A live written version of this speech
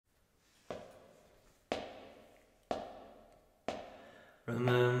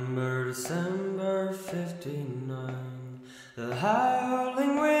Remember December '59, the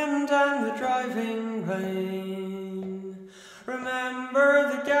howling wind and the driving rain.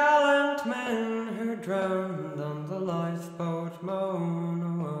 Remember the gallant men who drowned on the lifeboat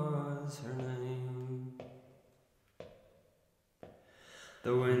Mona was her name.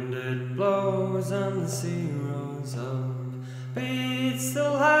 The wind it blows and the sea rose up, beats the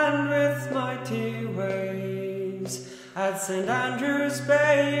land with mighty waves. At St. Andrew's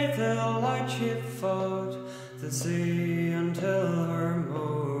Bay the lightship fought the sea until her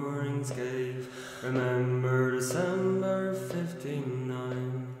moorings gave. Remember December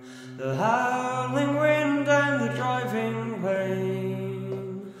 '59, the howling wind and the driving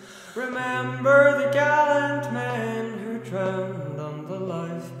rain. Remember the gallant men who drowned on the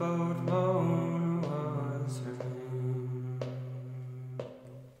lifeboat Mona was her name.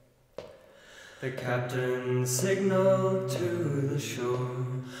 The captain signaled to the shore,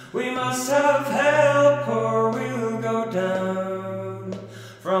 "We must have help or we'll go down."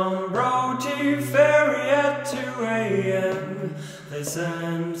 From Broughty Ferry at 2 a.m. they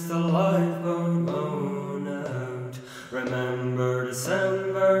sent the lifeboat Mona out. Remember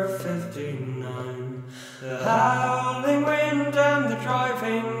December '59, the howling wind and the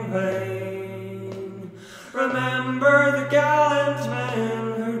driving rain. Remember the gallant men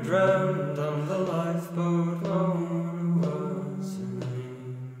who drowned on the lifeboat Mona was her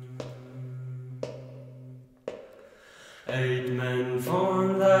name. 8 men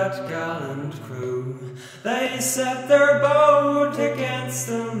formed that gallant crew, they set their boat against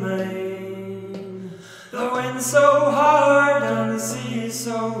the main. The wind so hard and the sea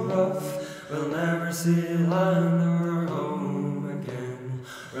so rough, we'll never see land or home again.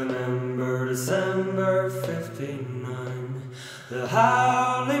 Remember December '59, the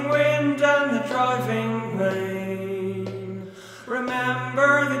howling wind and the driving rain.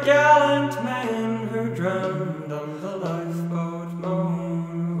 Remember the gallant men who drowned on the lifeboat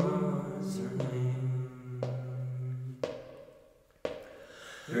Mona was her name.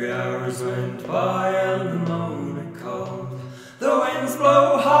 3 hours went by and the Mona called. The winds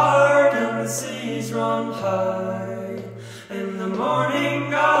blow hard and the seas run high. In the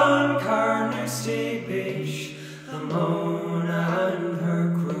morning on Carnoustie Beach, the Mona and her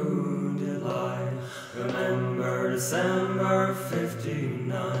crew did lie. Remember December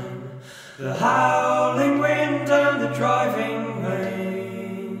 '59, the howling wind and the driving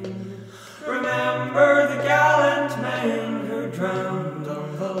rain. Remember the gallant men who drowned on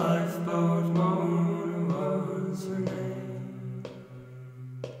the lifeboat Mona was her name.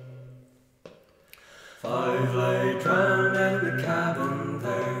 5 lay drowned in the cabin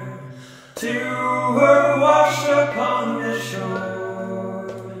there, 2 were washed upon the shore.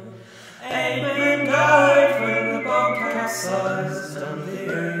 8 men died when the boat capsized, and the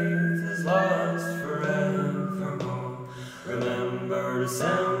 8th is lost forevermore. Remember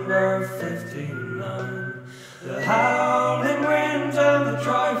December '59, the howling wind and the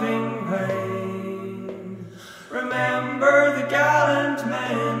driving rain. Remember the gallant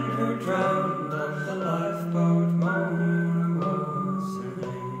men who drowned on the lifeboat Mona was her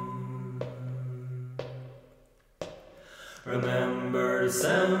name. Remember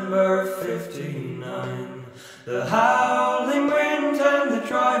December '59, the howling wind and the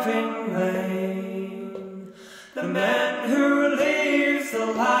driving rain. The men who leave the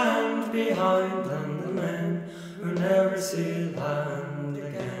land behind and the men who never see land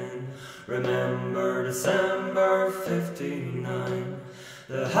again. Remember December '59,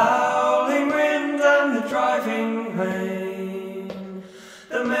 the howling wind and the driving rain.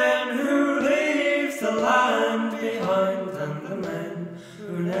 The men who leave the land behind and the men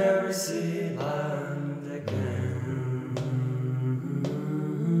who never see land.